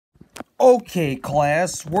Okay,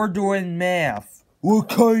 class, we're doing math. What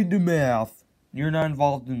kind of math? You're not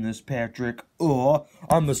involved in this, Patrick.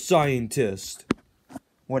 I'm a scientist.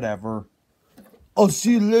 Whatever. I'll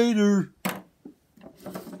see you later.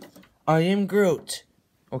 I am Groot.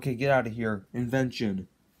 Okay, get out of here. Invention.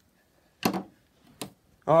 Alright,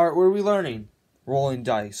 what are we learning? Rolling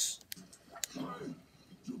dice. You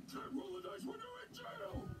can't roll the dice when you're in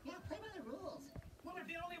jail! Yeah, play by the rules. Well, if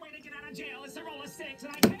the only way to get out of jail is to roll a 6,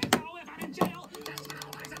 and I can't go if I'm in jail, that's how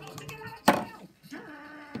am I supposed to get out of jail?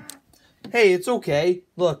 Hey, it's okay.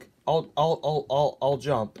 Look, I'll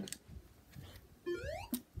jump.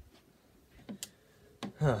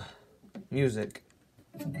 Music.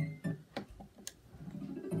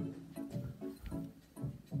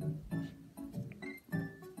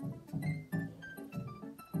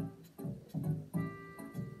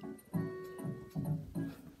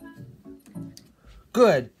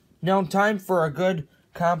 Good. Now time for a good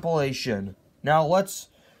compilation. Now let's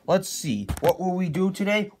see. What will we do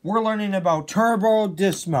today? We're learning about turbo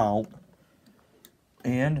dismount.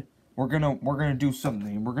 And we're gonna do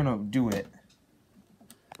something. We're gonna do it.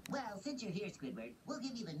 Well, since you're here, Squidward, we'll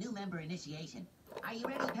give you the new member initiation. Are you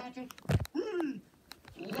ready, Patrick?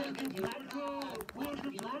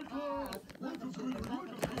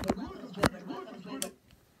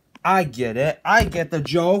 I get it. I get the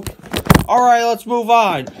joke. Alright, let's move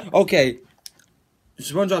on. Okay.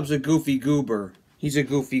 SpongeBob's a goofy goober. He's a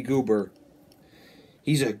goofy goober.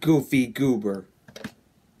 He's a goofy goober.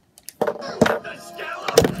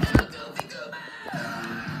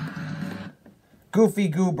 Goofy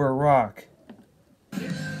goober rock.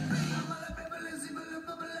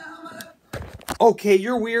 Okay,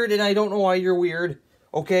 you're weird and I don't know why you're weird.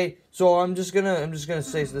 Okay? So I'm just gonna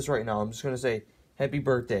say this right now. I'm just gonna say happy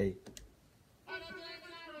birthday.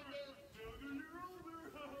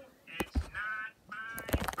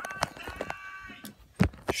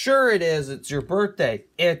 Sure it is. It's your birthday.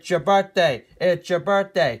 It's your birthday. It's your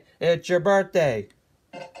birthday. It's your birthday.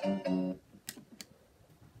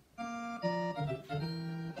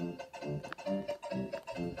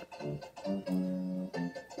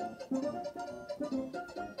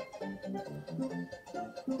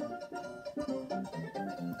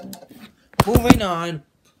 Moving on.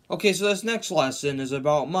 Okay, so this next lesson is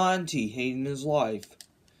about Monty hating his life.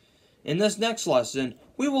 In this next lesson,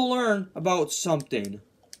 we will learn about something.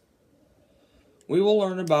 We will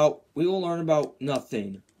learn about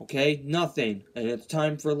nothing, okay? Nothing. And it's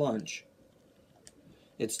time for lunch.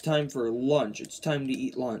 It's time for lunch. It's time to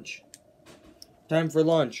eat lunch. Time for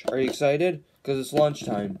lunch. Are you excited? Because it's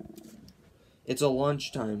lunchtime. It's a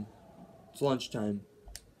lunchtime. It's lunchtime.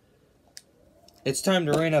 It's time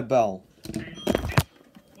to ring a bell. Why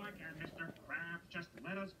can't Mr. Krabs just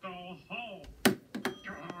let us go home?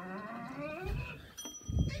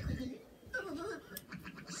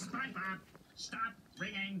 SpongeBob, stop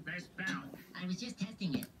ringing this bell. I was just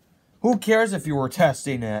testing it. Who cares if you were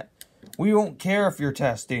testing it? We won't care if you're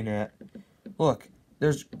testing it. Look,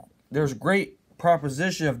 there's great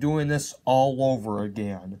proposition of doing this all over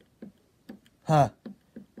again. Huh.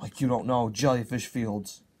 Like you don't know Jellyfish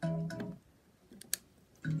Fields.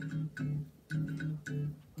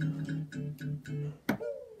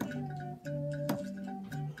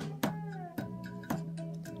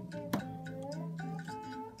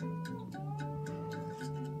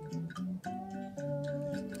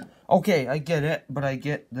 Okay, I get it, but I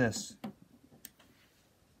get this.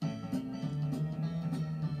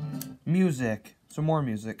 Music. Some more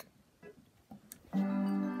music.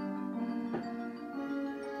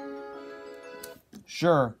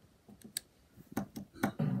 Sure.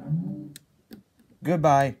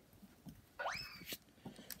 Goodbye.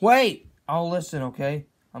 Wait! I'll listen, okay?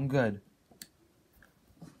 I'm good.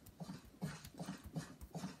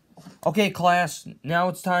 Okay, class. Now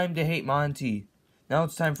it's time to hate Monty. Now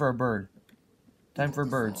it's time for a bird. Time for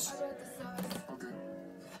birds.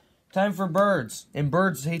 Time for birds. And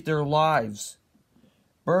birds hate their lives.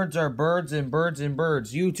 Birds are birds and birds and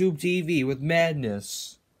birds. YouTube TV with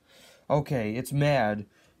madness. Okay, it's mad.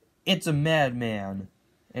 It's a madman.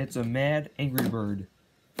 It's a mad, angry bird.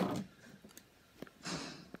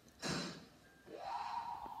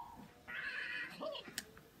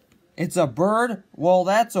 It's a bird? Well,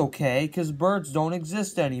 that's okay, because birds don't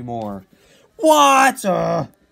exist anymore. What?